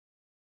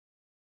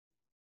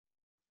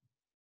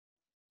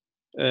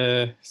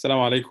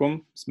Assalamu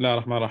alaikum. Bismillah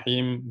ar-Rahman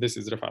ar-Rahim. This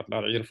is Rifat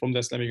Al-Ar'ir from the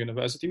Islamic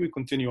University. We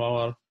continue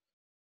our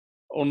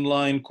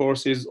online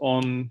courses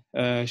on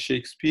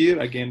Shakespeare.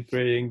 Again,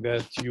 praying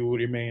that you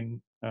remain,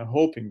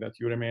 hoping that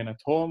you remain at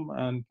home,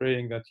 and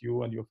praying that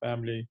you and your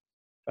families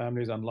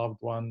and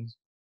loved ones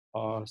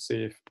are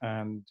safe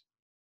and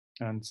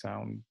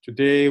sound.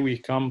 Today we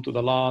come to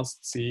the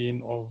last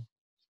scene of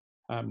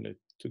Hamlet.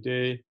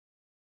 Today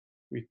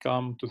we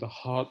come to the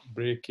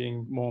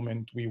heartbreaking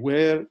moment we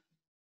were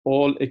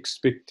all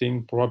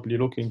expecting, probably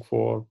looking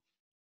for,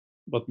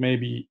 but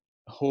maybe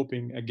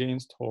hoping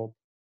against hope,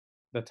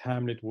 that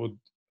Hamlet would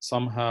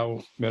somehow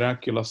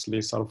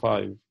miraculously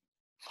survive,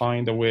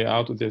 find a way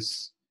out of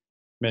this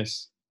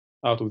mess,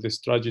 out of this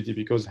tragedy,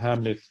 because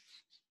Hamlet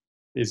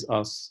is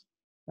us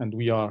and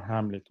we are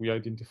Hamlet. We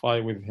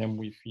identify with him,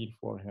 we feel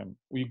for him.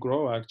 We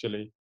grow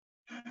actually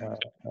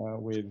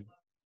with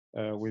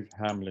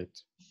Hamlet.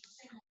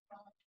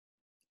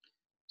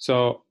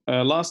 So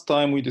last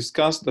time we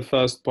discussed the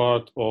first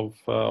part of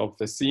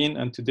the scene,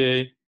 and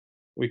today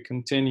we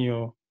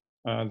continue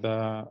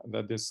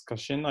the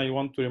discussion. I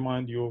want to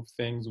remind you of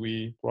things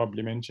we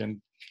probably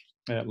mentioned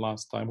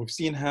last time. We've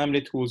seen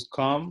Hamlet who's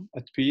calm,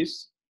 at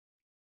peace.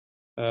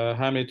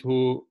 Hamlet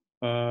who,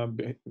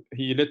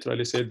 he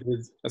literally said,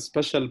 with a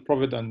special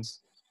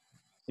providence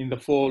in the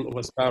fall of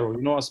a sparrow.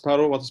 You know a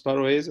sparrow, what a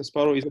sparrow is? A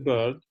sparrow is a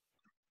bird.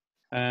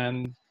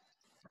 And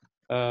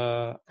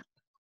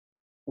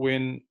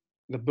when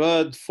the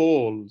bird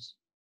falls,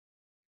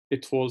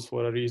 it falls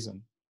for a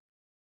reason.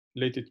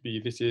 Let it be.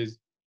 This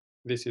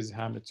is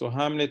Hamlet. So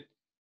Hamlet,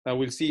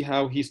 we'll see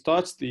how he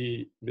starts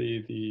the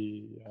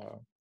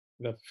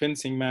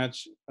fencing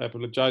match,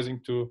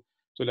 apologizing to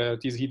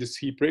Laertes.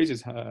 He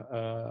praises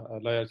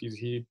Laertes.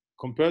 He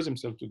compares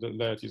himself to the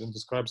Laertes and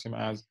describes him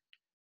as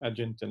a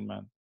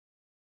gentleman.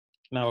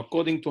 Now,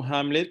 according to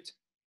Hamlet,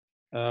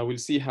 we'll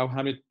see how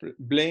Hamlet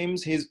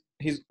blames his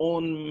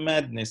own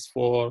madness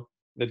for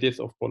the death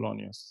of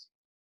Polonius.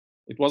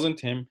 It wasn't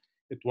him,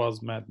 it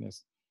was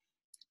madness,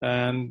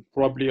 and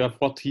probably of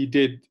what he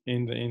did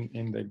in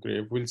the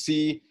grave. We'll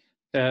see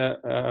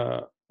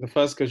the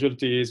first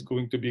casualty is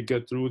going to be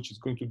Gertrude. She's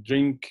going to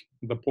drink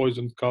the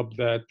poisoned cup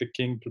that the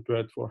king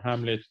prepared for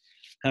Hamlet.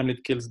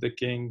 Hamlet kills the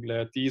king.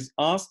 Laertes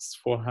asks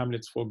for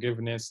Hamlet's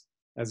forgiveness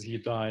as he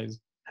dies.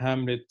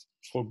 Hamlet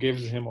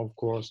forgives him, of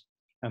course,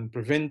 and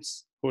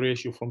prevents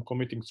Horatio from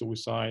committing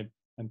suicide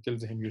and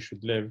tells him, you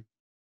should live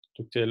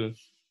to tell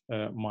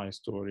my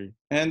story.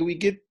 And we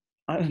get,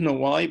 I don't know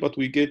why, but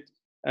we get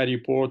a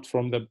report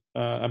from the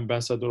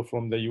ambassador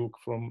from the UK,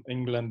 from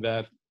England,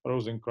 that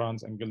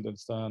Rosencrantz and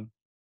Guildenstern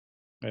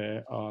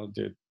are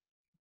dead.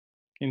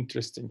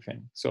 Interesting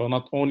thing. So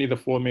not only the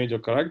four major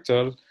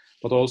characters,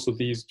 but also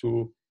these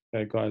two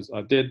guys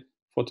are dead.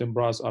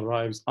 Fortinbras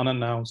arrives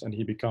unannounced and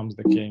he becomes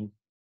the king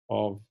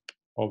of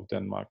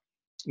Denmark.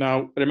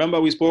 Now,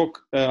 remember we spoke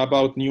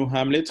about New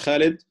Hamlet.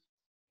 Khalid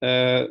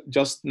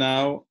just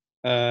now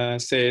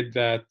said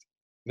that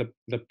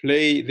the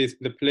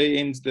play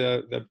ends,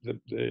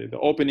 the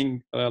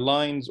opening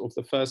lines of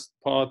the first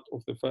part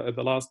of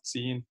the last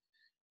scene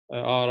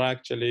are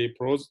actually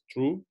prose.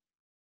 True.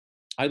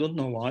 I don't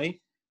know why,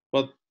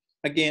 but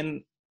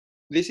again,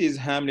 this is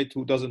Hamlet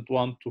who doesn't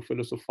want to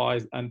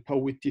philosophize and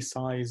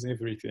poeticize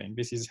everything.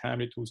 This is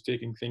Hamlet who's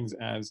taking things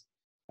as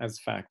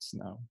facts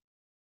now.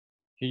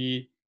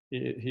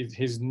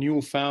 His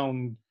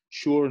newfound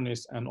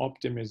sureness and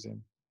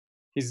optimism,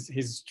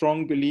 his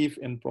strong belief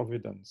in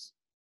providence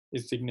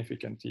is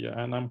significant here.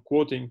 And I'm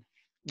quoting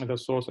the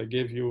source I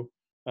gave you,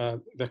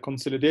 the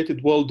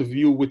consolidated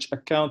worldview, which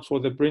accounts for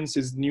the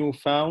prince's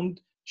newfound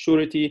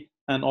surety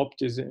and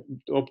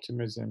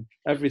optimism.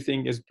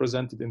 Everything is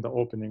presented in the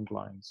opening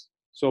lines.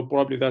 So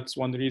probably that's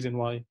one reason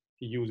why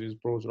he uses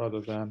prose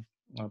rather than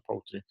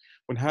poetry.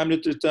 When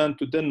Hamlet returned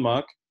to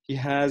Denmark, he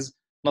has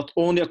not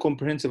only a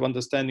comprehensive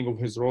understanding of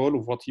his role,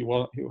 of what he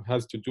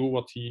has to do,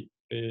 what he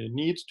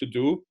needs to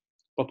do,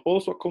 but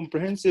also a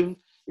comprehensive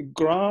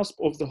grasp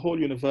of the whole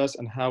universe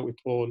and how it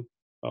all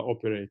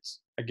operates.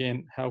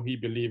 Again, how he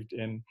believed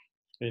in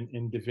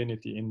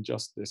divinity, in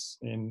justice,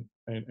 in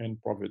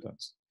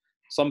providence.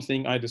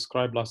 Something I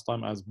described last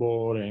time as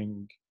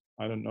boring.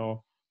 I don't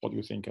know what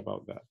you think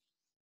about that.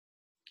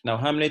 Now,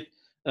 Hamlet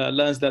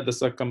learns that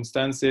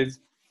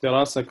there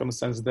are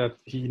circumstances that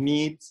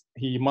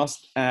he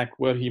must act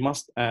where he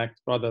must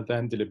act rather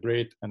than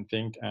deliberate and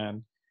think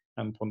and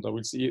ponder.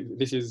 We'll see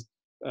this is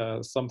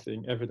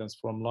something evidence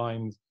from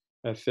lines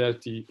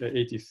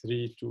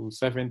 83 to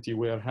 70,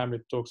 where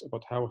Hamlet talks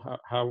about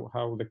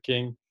how the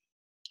king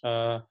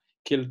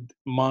killed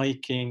my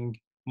king,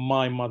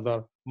 my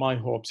mother, my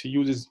hopes. He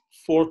uses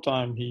 4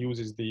 times, he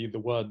uses the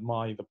word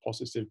my, the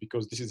possessive,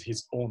 because this is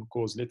his own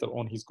cause. Later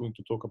on, he's going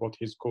to talk about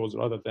his cause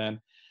rather than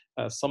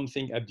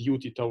something, a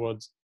duty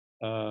towards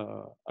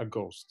a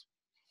ghost.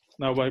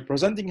 Now, by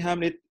presenting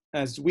Hamlet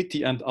as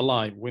witty and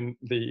alive, when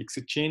the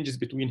exchanges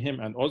between him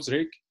and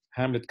Osric,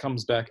 Hamlet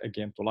comes back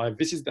again to life.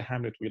 This is the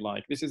Hamlet we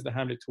like. This is the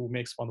Hamlet who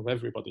makes fun of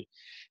everybody.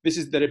 This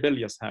is the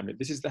rebellious Hamlet.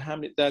 This is the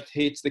Hamlet that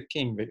hates the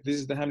king. This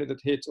is the Hamlet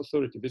that hates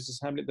authority. This is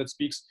Hamlet that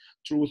speaks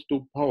truth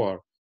to power.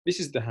 This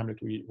is the Hamlet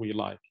we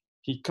like.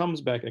 He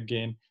comes back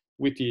again,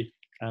 witty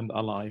and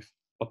alive.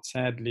 But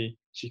sadly,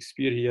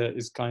 Shakespeare here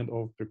is kind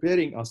of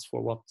preparing us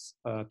for what's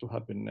to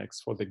happen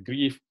next, for the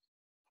grief,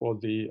 for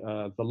the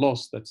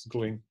loss that's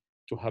going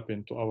to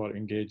happen to our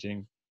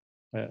engaging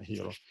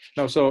hero.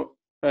 Now, so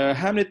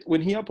Hamlet,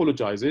 when he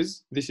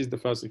apologizes, this is the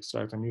first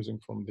extract I'm using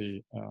from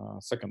the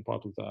second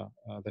part of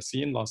the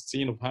scene, last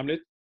scene of Hamlet.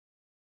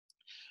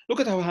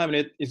 Look at how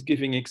Hamlet is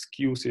giving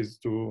excuses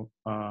to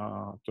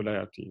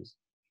Laertes.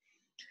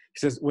 He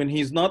says, when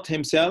he's not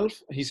himself,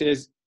 he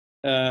says,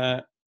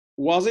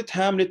 was it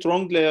Hamlet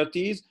wronged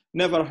Laertes?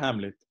 Never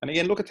Hamlet. And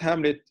again, look at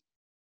Hamlet.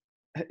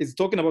 He's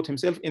talking about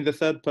himself in the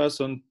third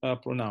person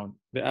pronoun,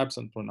 the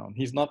absent pronoun.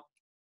 He's not,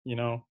 you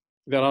know,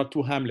 there are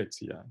two Hamlets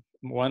here,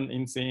 one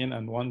insane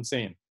and one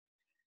sane.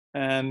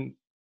 And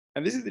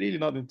this is really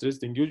not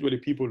interesting. Usually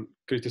people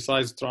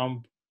criticize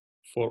Trump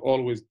for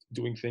always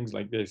doing things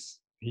like this.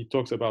 He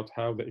talks about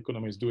how the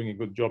economy is doing a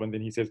good job, and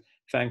then he says,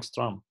 thanks,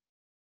 Trump.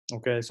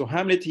 Okay, so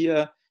Hamlet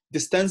here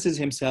distances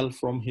himself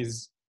from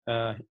his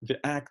the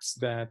acts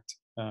that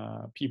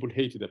people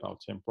hated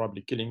about him,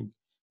 probably killing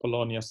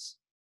Polonius.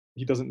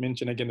 He doesn't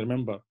mention, again,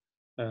 remember,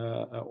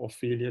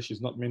 Ophelia,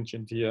 she's not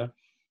mentioned here.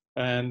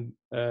 And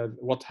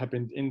what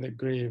happened in the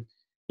grave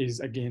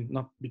is, again,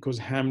 not because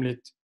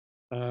Hamlet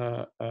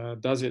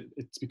does it,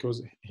 it's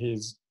because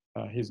his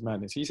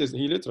madness. He says,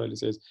 he literally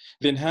says,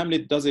 then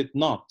Hamlet does it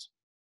not.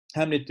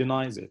 Hamlet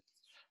denies it.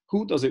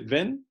 Who does it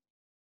then?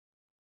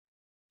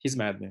 His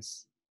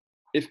madness.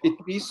 If it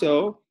be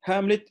so,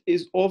 Hamlet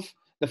is of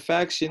the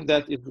faction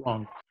that is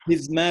wrong.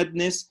 His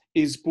madness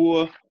is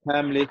poor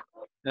Hamlet.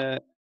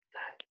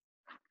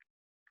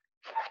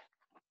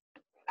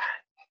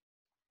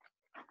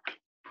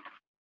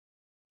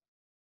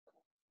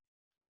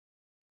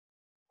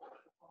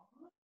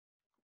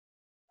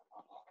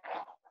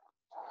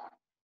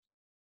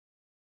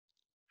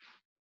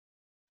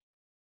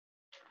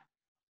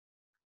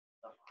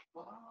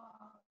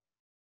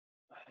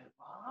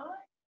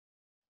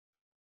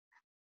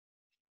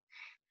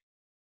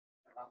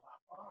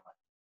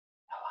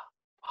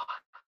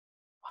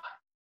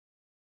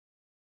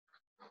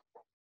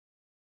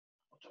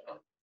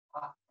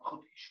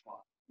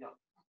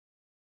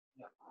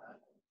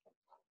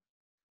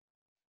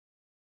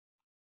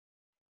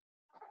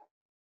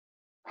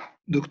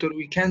 Doctor,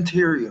 we can't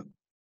hear you.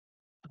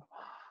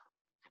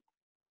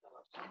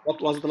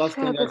 What was the last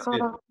thing I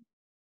said?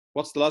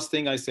 What's the last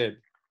thing I said?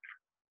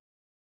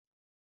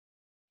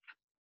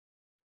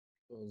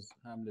 It was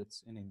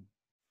Hamlet's enemy.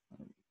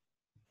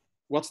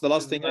 What's the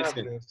last thing I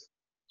said?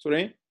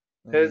 Sorry?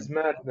 His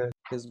madness.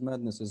 His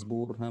madness is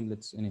poor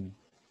Hamlet's enemy.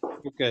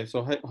 Okay,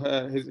 so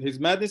his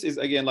madness is,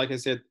 again, like I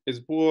said, is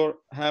poor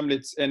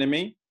Hamlet's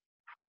enemy.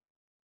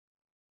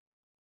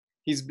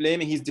 He's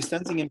blaming, he's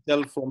distancing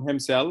himself from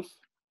himself.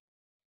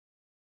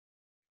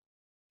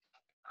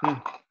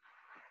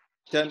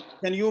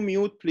 Can you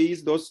mute,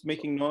 please, those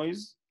making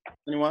noise?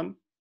 Anyone?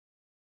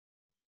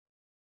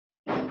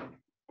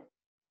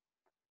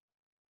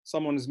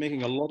 Someone is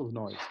making a lot of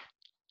noise.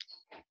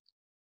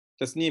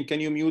 Tasneem,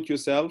 can you mute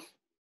yourself?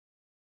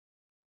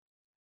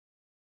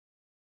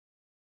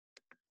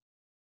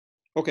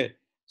 Okay,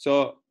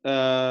 so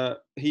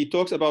he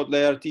talks about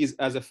Laertes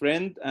as a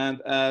friend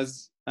and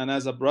as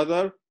a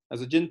brother,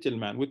 as a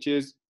gentleman, which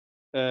is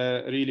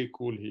really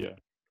cool here.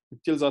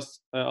 It tells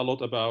us a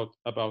lot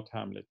about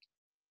Hamlet.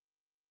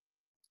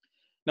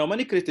 Now,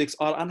 many critics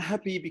are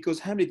unhappy because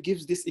Hamlet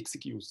gives this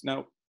excuse.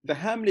 Now, the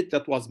Hamlet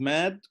that was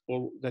mad,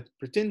 or that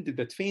pretended,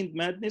 that feigned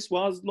madness,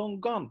 was long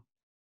gone.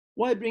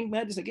 Why bring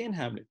madness again,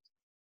 Hamlet?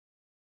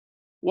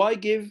 Why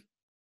give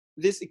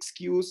this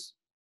excuse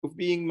of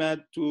being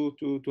mad to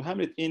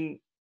Hamlet in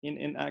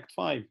Act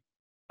 5?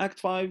 Act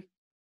 5,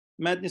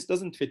 madness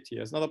doesn't fit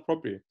here. It's not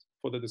appropriate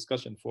for the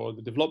discussion, for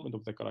the development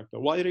of the character.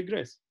 Why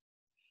regress?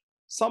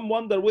 Some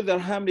wonder whether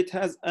Hamlet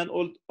has an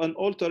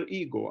alter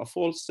ego, a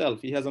false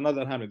self. He has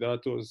another Hamlet. There are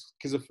two,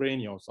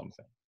 schizophrenia or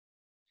something.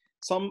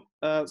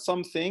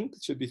 Some think,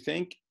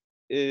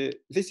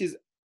 this is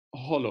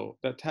hollow,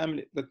 that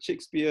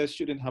Shakespeare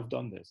shouldn't have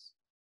done this.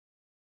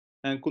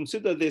 And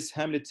consider this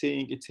Hamlet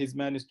saying it's his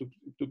madness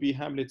to be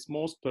Hamlet's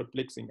most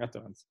perplexing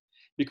utterance.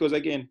 Because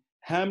again,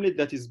 Hamlet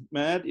that is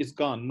mad is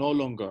gone, no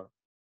longer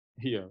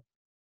here.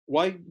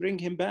 Why bring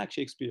him back,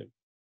 Shakespeare?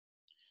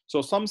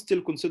 So some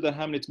still consider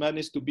Hamlet's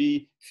madness to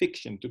be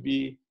fiction, to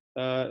be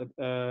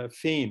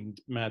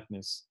feigned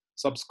madness,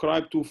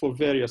 subscribed to for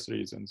various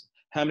reasons.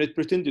 Hamlet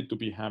pretended to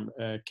be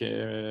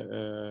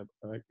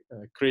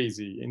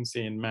crazy,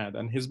 insane, mad,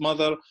 and his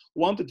mother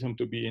wanted him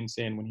to be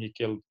insane when he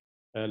killed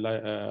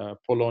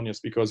Polonius,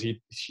 because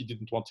she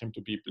didn't want him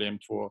to be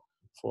blamed for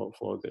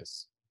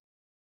this.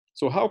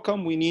 So how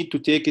come we need to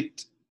take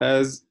it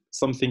as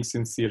something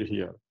sincere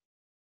here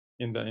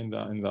in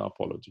the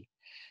apology?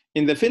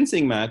 In the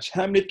fencing match,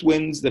 Hamlet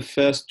wins the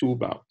first two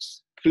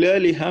bouts.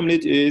 Clearly,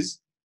 Hamlet is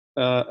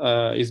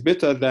is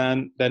better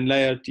than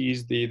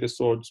Laertes, the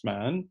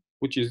swordsman,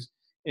 which is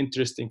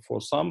interesting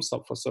for some,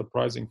 for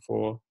surprising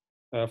for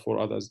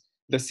others.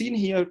 The scene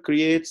here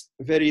creates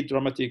very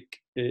dramatic,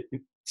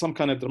 some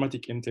kind of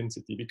dramatic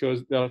intensity,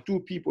 because there are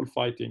two people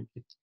fighting.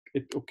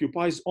 It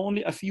occupies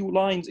only a few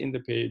lines in the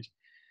page,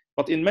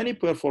 but in many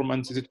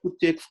performances it could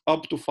take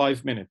up to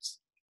 5 minutes,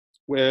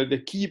 where they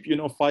keep,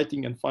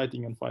 fighting and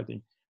fighting and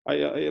fighting. I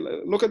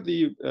look at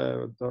the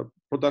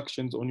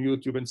productions on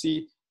YouTube and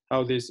see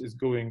how this is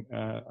going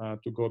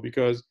to go,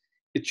 because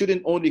it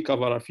shouldn't only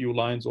cover a few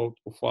lines or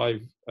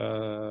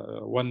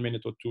 1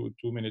 minute or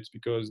 2 minutes,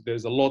 because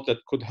there's a lot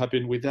that could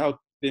happen without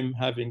them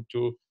having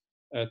to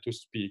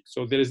speak.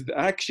 So the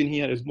action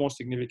here is more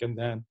significant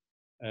than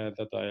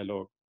the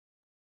dialogue.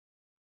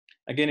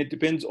 Again, it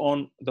depends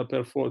on the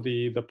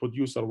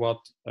producer what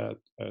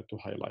to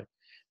highlight.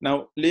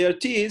 Now,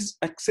 Laertes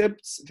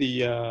accepts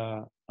the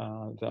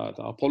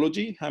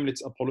apology,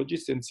 Hamlet's apology,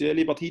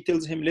 sincerely, but he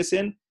tells him,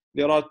 listen,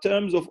 there are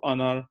terms of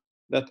honor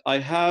that I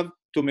have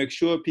to make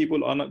sure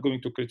people are not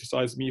going to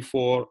criticize me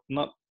for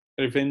not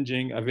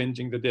avenging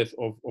the death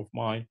of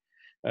my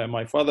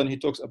father. And he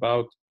talks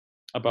about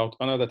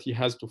honor, that he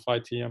has to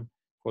fight him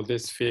for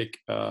this fake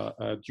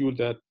duel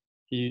that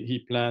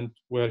he planned,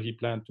 where he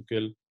planned to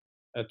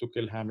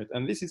kill Hamlet.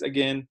 And this is,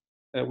 again,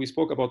 we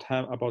spoke about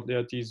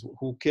Laertes,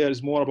 who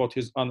cares more about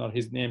his honor,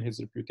 his name, his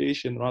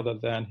reputation, rather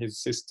than his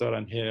sister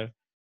and her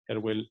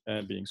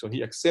well-being. So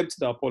he accepts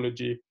the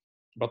apology,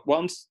 but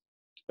wants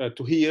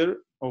to hear,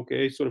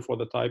 okay, sorry for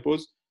the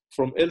typos,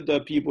 from elder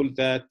people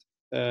that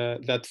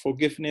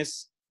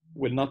forgiveness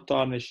will not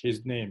tarnish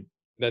his name,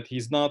 that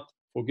he's not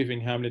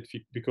forgiving Hamlet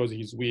because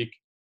he's weak,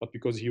 but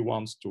because he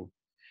wants to.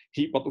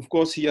 But of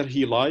course here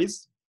he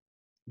lies,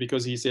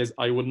 because he says,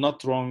 I will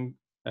not wrong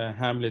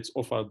Hamlet's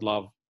offered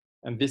love.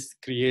 And this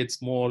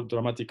creates more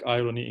dramatic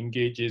irony,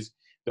 engages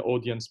the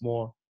audience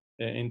more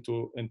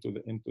into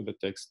the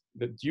text.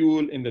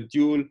 In the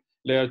duel,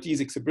 Laertes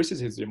expresses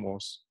his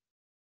remorse,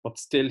 but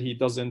still he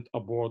doesn't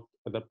abort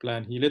the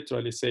plan. He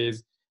literally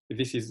says, it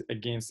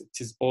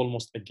is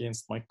almost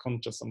against my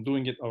conscience. I'm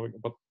doing it,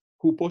 but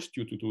who pushed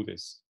you to do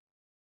this?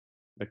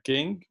 The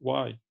king?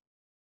 Why?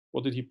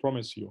 What did he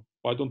promise you?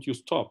 Why don't you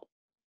stop?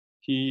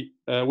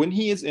 When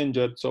he is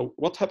injured, so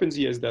what happens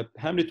here is that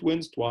Hamlet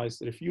wins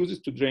twice, refuses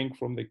to drink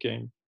from the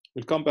king.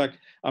 We'll come back.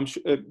 I'm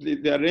sure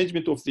the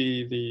arrangement of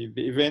the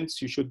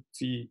events, you should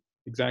see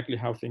exactly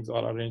how things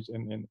are arranged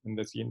in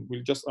the scene.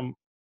 I'm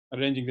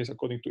arranging this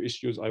according to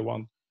issues I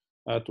want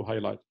to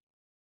highlight.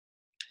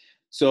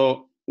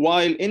 So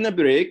while in a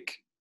break,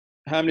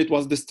 Hamlet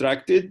was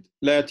distracted,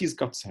 Laertes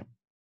cuts him,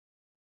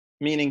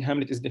 meaning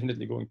Hamlet is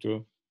definitely going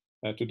to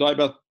die.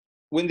 But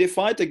when they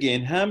fight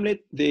again,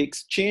 they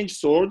exchange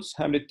swords.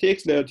 Hamlet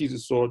takes Laertes'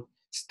 sword,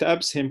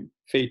 stabs him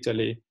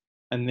fatally,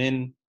 and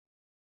then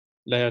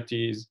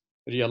Laertes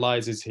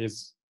realizes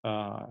his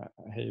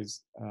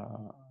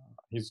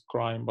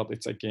crime, but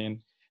it's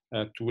again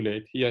too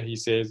late. Here he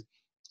says,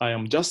 I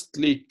am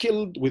justly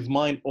killed with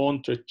mine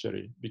own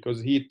treachery, because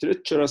he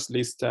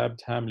treacherously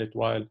stabbed Hamlet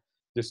while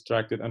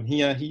distracted. And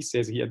here he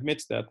says, he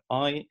admits that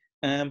I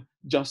am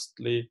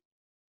justly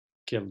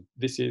killed.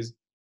 This is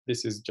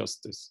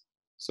justice.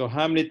 So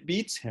Hamlet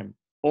beats him.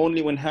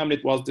 Only when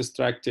Hamlet was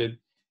distracted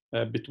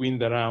between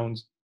the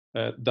rounds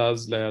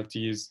does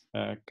Laertes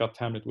cut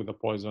Hamlet with a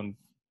poisoned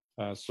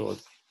sword.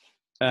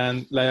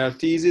 And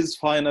Laertes'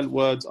 final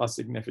words are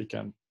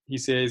significant. He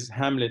says,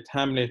 Hamlet,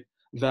 Hamlet,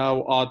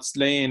 thou art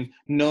slain.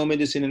 No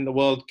medicine in the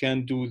world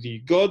can do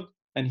thee good.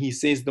 And he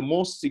says the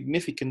most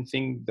significant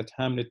thing that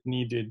Hamlet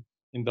needed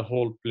in the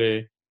whole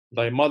play: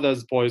 thy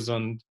mother's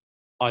poisoned,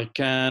 I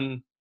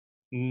can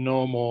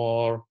no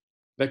more.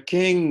 The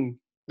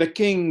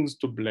king's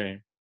to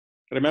blame.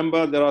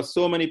 Remember, there are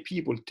so many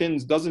people,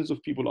 dozens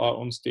of people are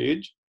on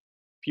stage.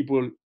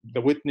 People,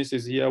 the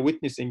witnesses here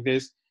witnessing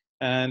this,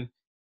 and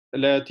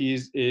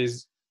Laertes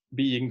is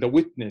being the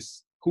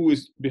witness. Who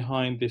is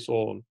behind this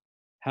all?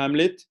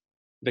 Hamlet,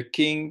 the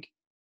king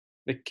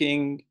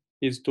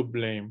is to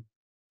blame.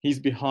 He's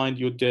behind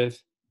your death,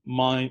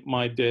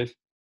 my death,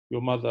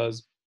 your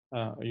mother's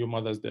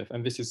death.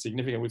 And this is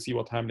significant. We'll see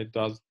what Hamlet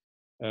does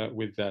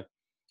with that.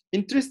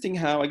 Interesting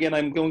how, again,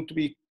 I'm going to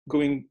be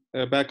going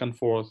back and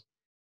forth.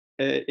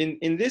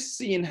 In this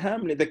scene,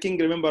 Hamlet, the king,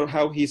 remember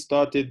how he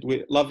started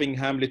with loving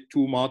Hamlet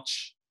too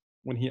much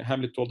when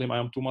Hamlet told him, I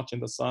am too much in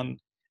the sun.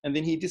 And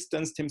then he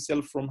distanced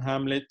himself from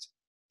Hamlet.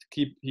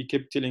 He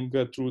kept telling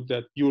Gertrude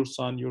that your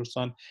son.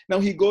 Now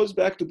he goes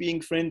back to being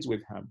friends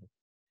with Hamlet.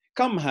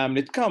 Come,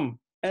 Hamlet, come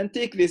and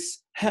take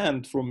this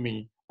hand from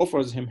me.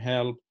 Offers him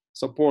help,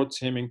 supports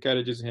him,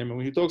 encourages him. And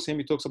when he talks to him,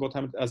 he talks about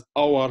Hamlet as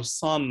our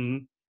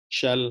son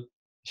shall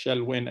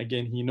win.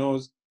 Again, he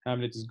knows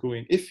Hamlet is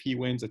going, if he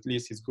wins, at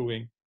least he's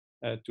going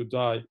to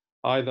die,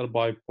 either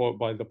by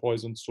the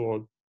poisoned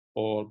sword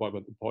or by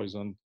the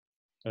poisoned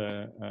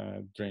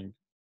drink.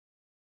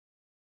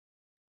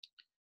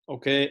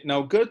 Okay,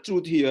 now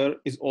Gertrude here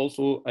is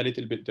also a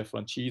little bit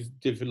different. She's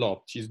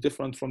developed. She's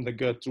different from the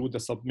Gertrude, the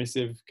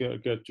submissive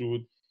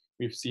Gertrude.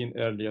 we've seen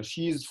earlier.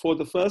 She's for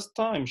the first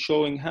time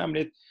showing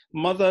Hamlet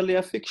motherly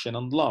affection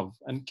and love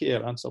and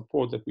care and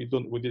support that we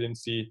didn't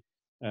see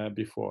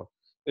before.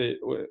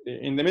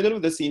 In the middle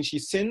of the scene, she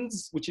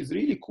sends, which is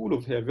really cool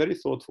of her, very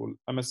thoughtful,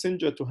 a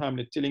messenger to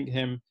Hamlet telling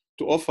him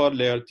to offer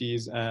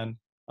Laertes an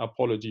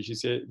apology. She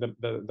said,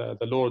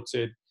 the Lord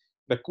said,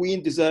 the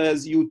queen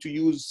desires you to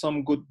use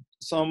some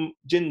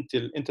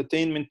gentle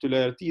entertainment to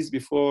Laertes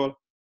before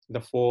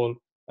the fall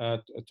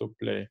took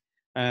place.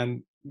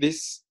 And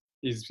this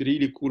is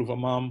really cool of a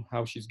mom,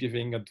 how she's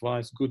giving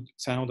advice, good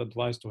sound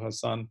advice to her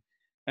son.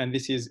 And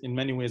this is in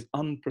many ways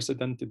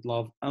unprecedented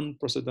love,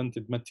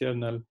 unprecedented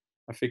maternal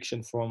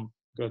affection from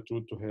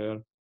Gertrude to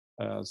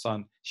her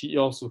son. She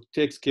also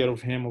takes care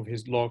of him, of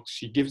his locks.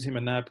 She gives him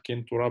a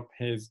napkin to rub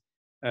his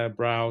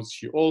brows.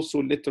 She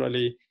also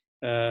literally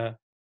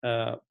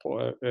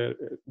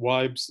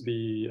wipes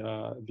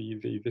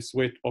the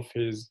sweat off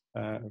his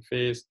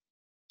face.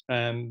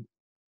 And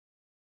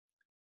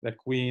the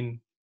queen,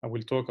 I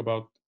will talk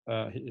about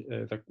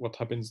what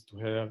happens to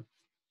her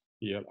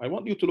here. I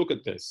want you to look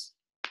at this.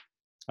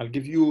 I'll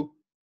give you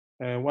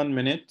 1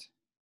 minute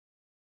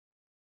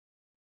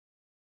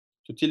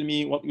to tell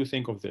me what you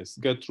think of this.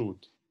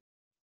 Gertrude.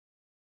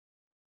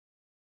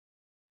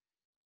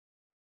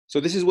 So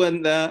this is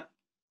when the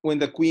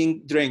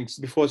queen drinks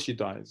before she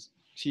dies.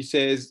 She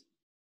says,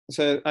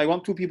 I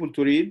want 2 people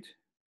to read.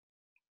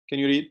 Can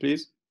you read,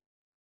 please?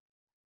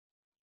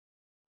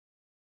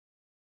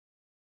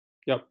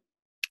 Yep.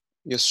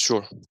 Yes,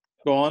 sure.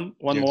 Go on.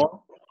 One Yes.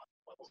 more.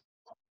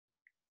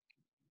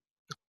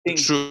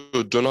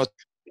 True, do not.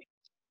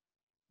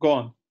 Go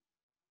on.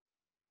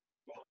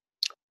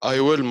 I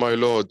will, my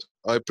lord.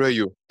 I pray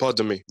you,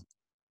 pardon me.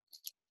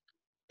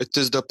 It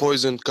is the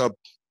poisoned cup.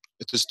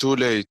 It is too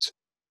late.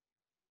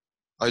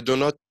 I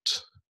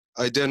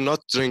dare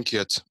not drink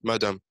yet,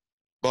 madam.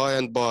 By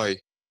and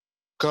by.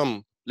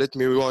 Come, let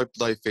me wipe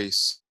thy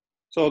face.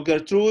 So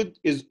Gertrude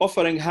is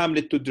offering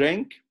Hamlet to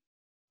drink,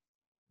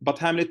 but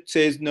Hamlet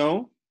says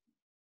no.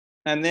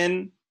 And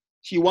then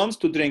she wants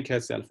to drink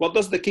herself. What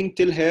does the king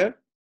tell her?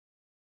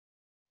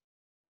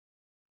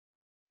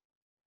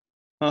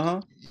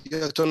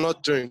 Yeah, do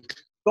not drink.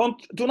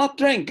 Do not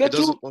drink. He Gertrude,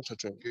 doesn't want to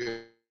drink. Yeah.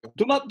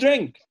 do not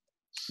drink.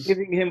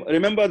 Giving him,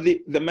 remember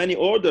the many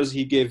orders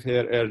he gave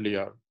her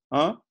earlier.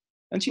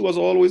 And she was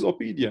always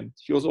obedient.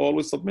 She was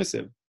always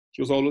submissive.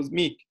 She was always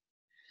meek.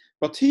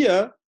 But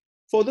here,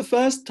 for the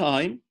first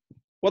time,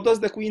 what does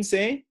the queen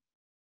say?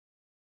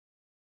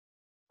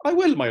 I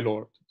will, my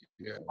lord.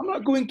 Yeah. I'm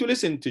not going to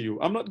listen to you.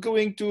 I'm not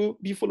going to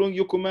be following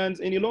your commands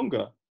any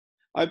longer.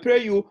 I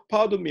pray you,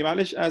 pardon me,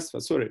 malish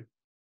asfa, sorry.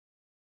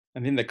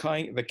 And then the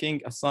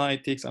king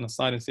takes an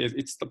aside and says,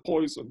 it's the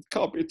poison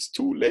cup, it's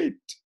too late.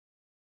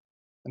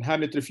 And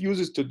Hamlet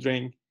refuses to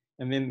drink.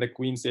 And then the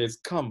queen says,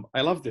 come,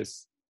 I love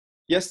this.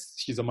 Yes,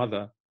 she's a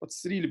mother, but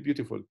it's really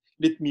beautiful.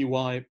 Let me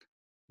wipe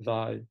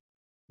thy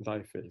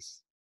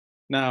face.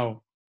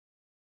 Now,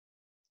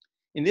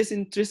 in this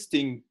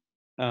interesting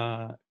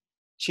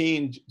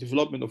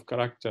development of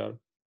character,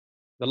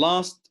 the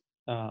last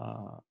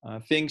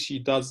thing she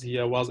does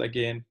here was,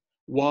 again,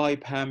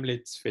 wipe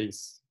Hamlet's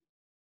face.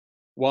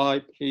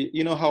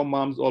 You know how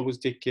moms always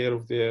take care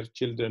of their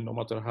children, no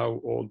matter how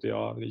old they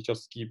are, they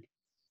just keep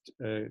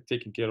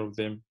taking care of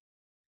them.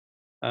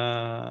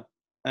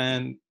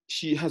 And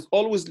she has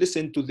always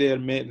listened to the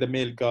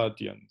male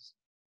guardians.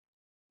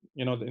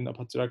 You know, in a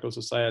patriarchal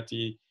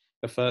society,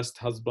 the first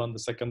husband, the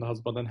second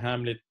husband, and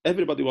Hamlet,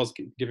 everybody was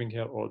giving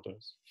her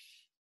orders.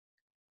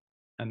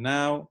 And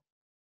now,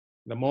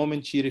 the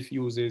moment she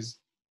refuses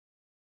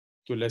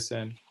to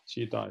listen,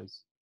 she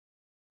dies.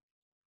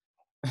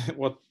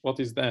 What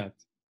is that?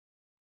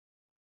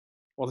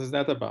 What is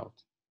that about?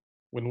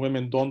 When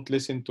women don't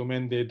listen to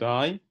men, they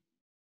die?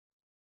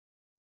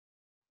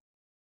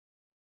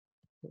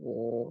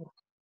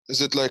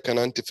 Is it like an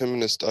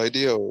anti-feminist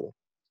idea, or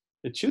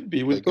It should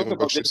be. We'll like talk given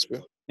by about this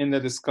Shakespeare? in the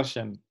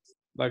discussion.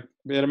 Like,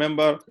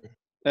 remember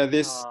there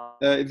is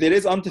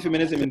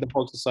anti-feminism in the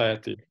whole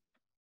society.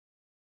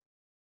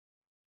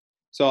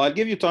 So I'll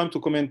give you time to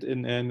comment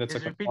in the It's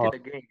second repeated part.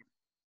 again.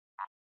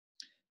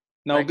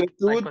 Now, Like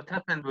Gertrude, what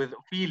happened with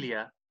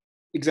Ophelia.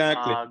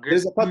 exactly.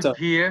 There's a pattern.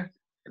 Here,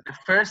 the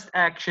first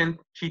action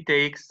she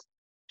takes,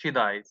 she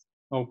dies.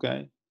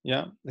 Okay,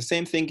 yeah. The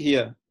same thing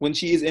here. When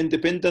she is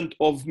independent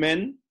of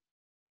men,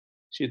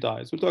 she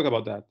dies. We'll talk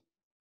about that.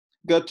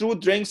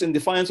 Gertrude drinks in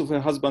defiance of her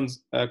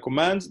husband's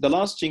commands. The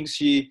last thing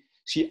she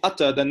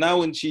uttered, and now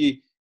when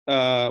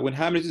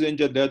Hamlet is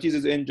injured, Laertes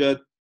is injured,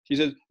 she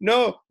says,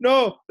 no,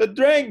 the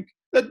drink.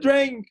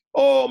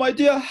 Oh, my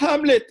dear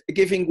Hamlet,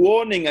 giving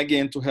warning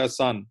again to her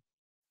son.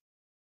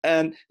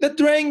 And the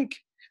drink,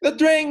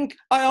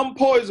 I am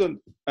poisoned.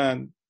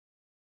 And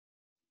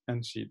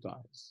she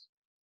dies.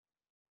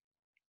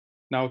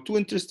 Now, 2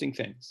 interesting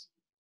things.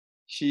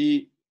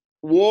 She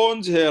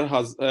warns her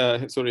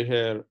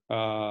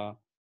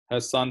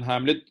son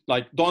Hamlet,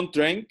 like, don't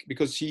drink,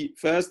 because she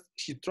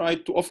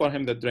tried to offer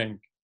him the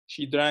drink.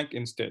 She drank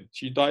instead.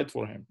 She died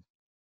for him.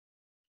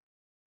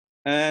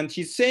 And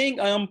she's saying,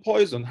 I am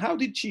poisoned. How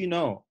did she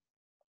know?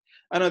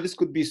 I know this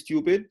could be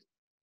stupid,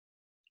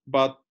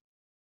 but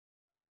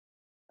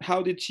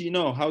how did she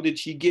know? How did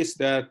she guess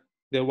that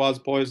there was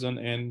poison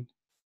in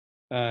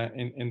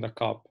the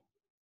cup?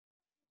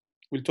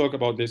 We'll talk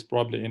about this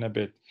probably in a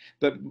bit.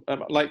 That,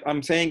 like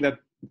I'm saying, that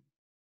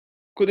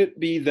could it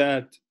be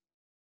that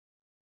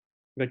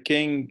the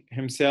king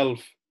himself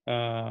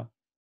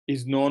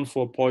is known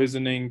for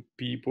poisoning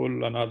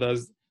people and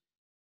others?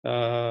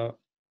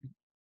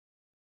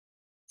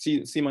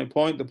 See my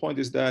point? The point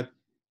is that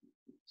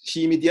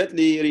she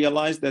immediately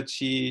realized that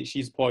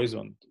she's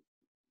poisoned,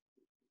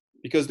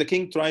 because the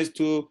king tries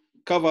to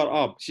cover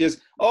up. She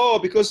says, oh,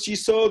 because she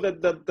saw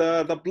that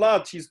the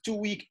blood, she's too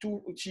weak,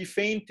 she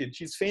fainted.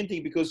 She's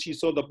fainting because she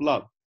saw the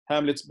blood,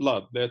 Hamlet's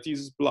blood,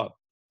 Laertes' blood.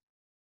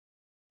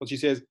 But she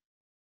says,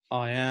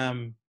 I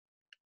am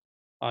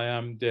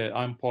dead,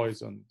 I'm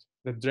poisoned.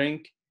 The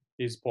drink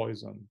is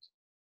poisoned.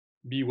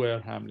 Beware,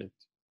 Hamlet,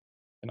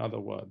 in other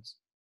words.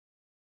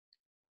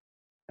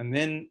 And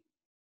then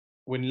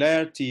when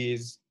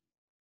Laertes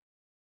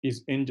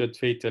is injured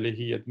fatally,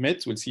 he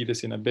admits, we'll see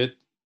this in a bit,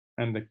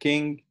 and the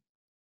king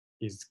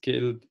is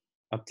killed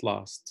at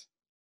last.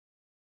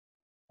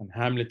 And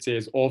Hamlet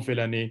says, oh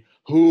villainy,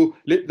 who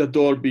let the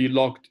door be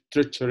locked,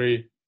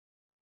 treachery,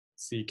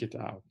 seek it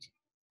out.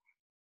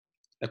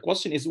 The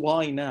question is,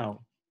 why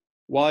now?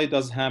 Why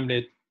does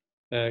Hamlet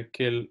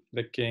kill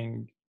the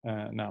king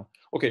now?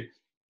 Okay,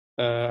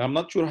 I'm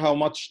not sure how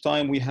much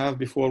time we have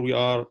before we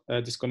are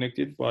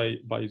disconnected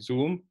by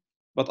Zoom,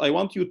 but I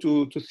want you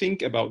to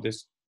think about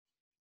this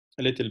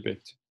a little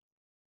bit.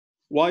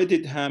 Why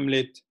did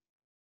Hamlet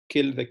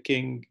kill the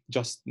king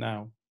just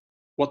now?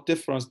 What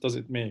difference does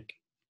it make?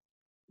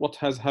 What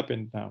has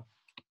happened now?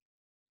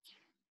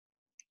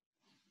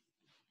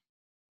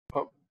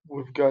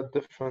 We've got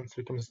different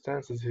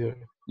circumstances here.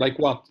 Like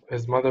what?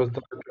 His mother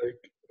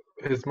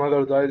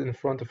died in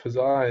front of his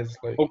eyes.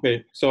 Like,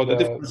 okay, so the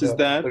difference is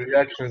that the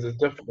reactions is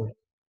different.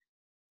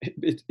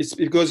 It's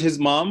because his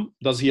mom,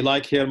 does he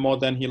like her more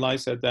than he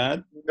likes her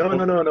dad?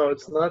 No.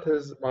 It's not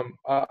his mom.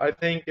 I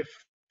think if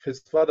his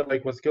father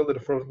was killed in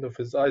front of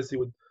his eyes, he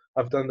would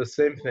have done the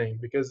same thing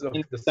because of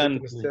the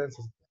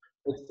circumstances.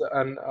 It's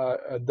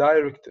a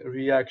direct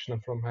reaction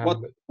from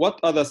Hamlet. What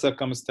other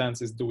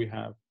circumstances do we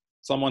have?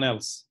 Someone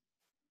else.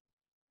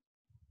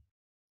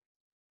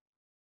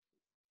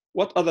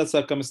 What other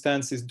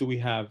circumstances do we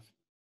have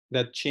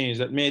that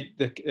changed, that made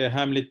the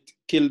Hamlet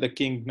kill the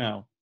king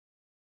now?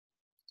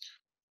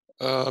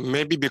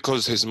 Maybe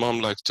because his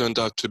mom turned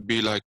out to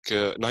be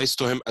nice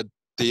to him at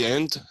the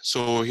end,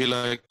 so he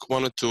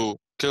wanted to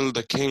kill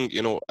the king,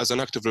 as an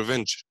act of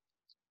revenge.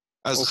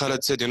 As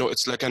Khaled said,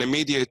 it's like an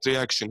immediate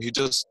reaction. He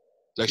just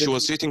she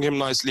was treating him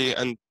nicely,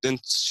 and then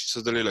she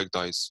suddenly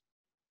dies.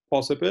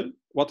 Possible.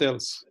 What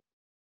else?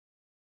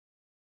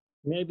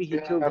 Maybe he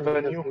killed him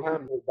because he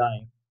was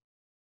dying.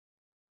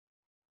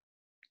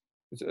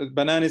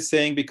 Banan is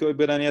saying, because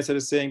Banan Yasser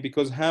is saying,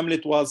 because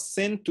Hamlet was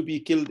sent to be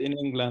killed in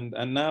England,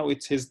 and now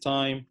it's his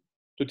time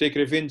to take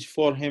revenge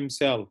for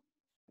himself.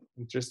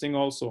 Interesting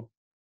also.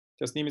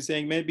 Tasneem is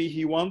saying maybe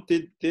he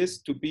wanted this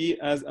to be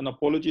as an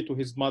apology to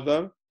his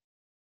mother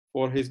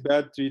for his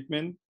bad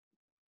treatment.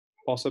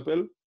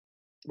 Possible.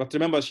 But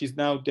remember, she's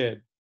now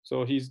dead.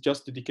 So he's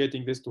just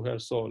dedicating this to her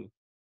soul,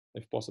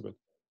 if possible.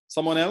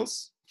 Someone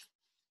else?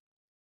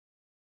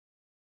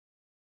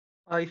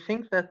 I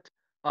think that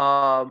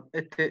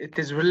it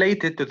is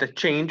related to the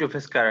change of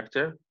his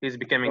character. He's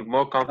becoming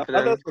more confident.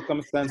 Other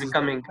circumstances,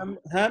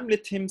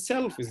 Hamlet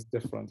himself is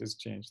different, is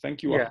changed.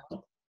 Thank you. Yeah.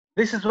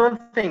 This is one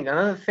thing.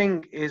 Another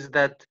thing is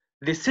that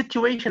the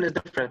situation is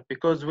different,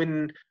 because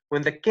when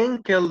the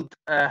king killed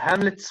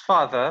Hamlet's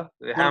father,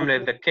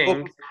 Hamlet the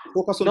king,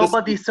 focus on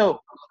nobody saw.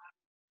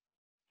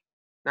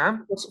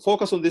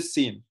 Focus on this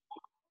scene.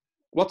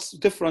 What's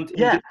different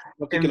in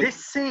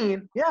this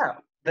scene? Yeah.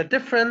 The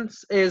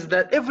difference is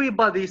that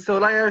everybody saw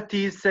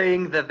Laertes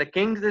saying that the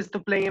king is to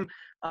blame,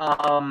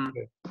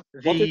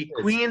 the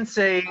queen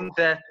saying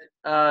that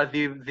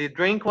the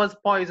drink was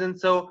poisoned,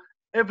 so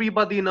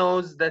everybody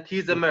knows that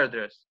he's a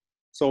murderer.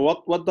 So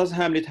what does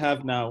Hamlet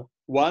have now?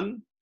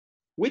 One,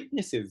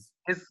 witnesses.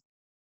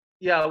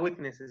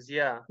 Witnesses,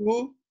 yeah.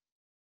 Two,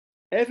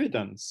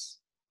 evidence.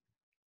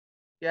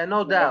 Yeah,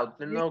 no doubt,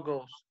 no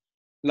ghost.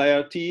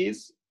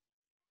 Laertes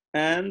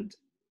and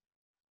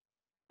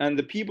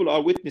the people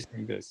are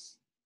witnessing this.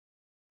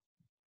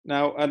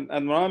 Now, and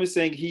Maram is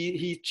saying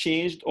he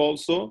changed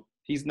also.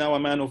 He's now a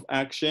man of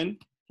action.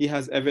 He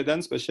has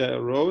evidence,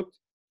 Bashar wrote.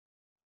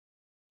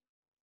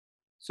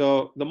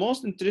 So the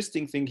most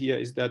interesting thing here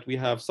is that we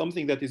have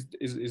something that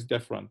is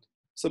different.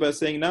 So by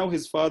saying now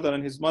his father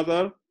and his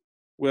mother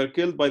were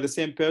killed by the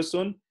same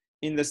person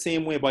in the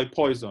same way, by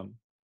poison.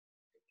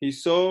 He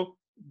saw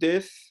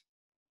death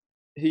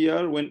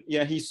here when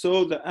he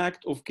saw the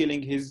act of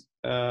killing his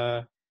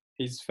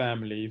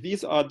family.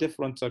 These are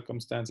different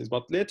circumstances,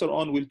 but later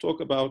on we'll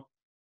talk about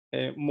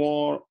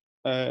more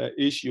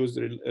issues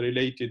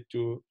related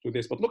to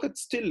this. But look at,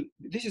 still,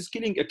 this is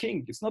killing a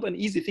king. It's not an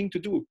easy thing to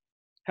do.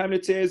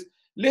 Hamlet says,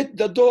 let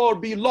the door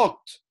be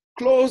locked.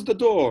 close the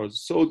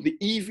doors so the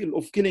evil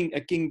of killing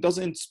a king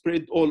doesn't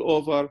spread all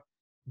over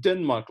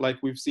Denmark, like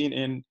we've seen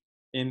in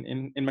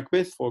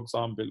Macbeth, for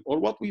example, or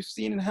what we've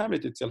seen in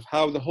Hamlet itself,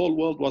 how the whole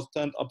world was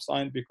turned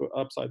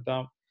upside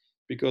down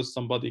because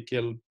somebody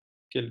killed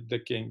the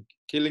king.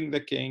 Killing the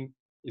king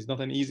is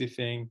not an easy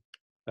thing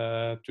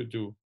to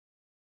do.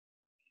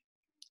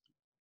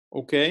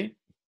 Okay.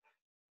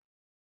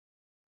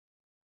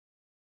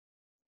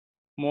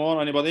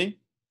 More, anybody?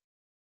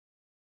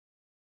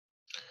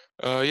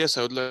 Yes,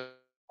 I would like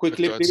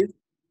Quickly, to add. please.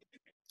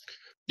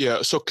 Yeah,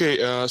 it's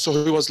okay. So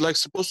he was like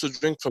supposed to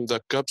drink from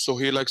the cup. So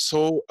he like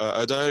saw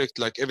a direct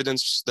like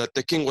evidence that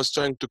the king was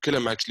trying to kill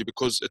him actually,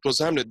 because it was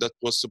Hamlet that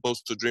was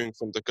supposed to drink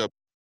from the cup.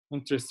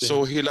 Interesting.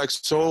 So he like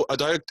saw a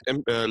direct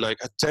like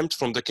attempt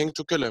from the king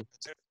to kill him.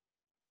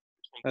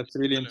 That's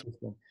really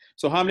interesting.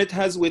 So Hamlet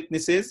has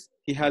witnesses.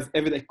 He has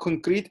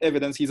concrete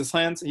evidence. He's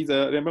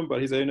remember,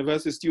 he's a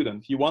university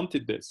student. He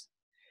wanted this.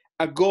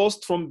 A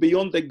ghost from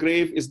beyond the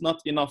grave is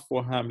not enough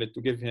for Hamlet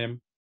to give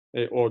him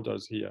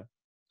orders here.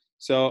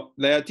 So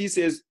Laertes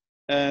says,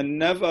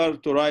 never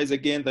to rise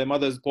again, thy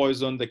mother's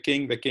poison, the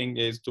king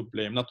is to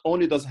blame. Not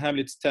only does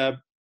Hamlet stab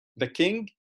the king,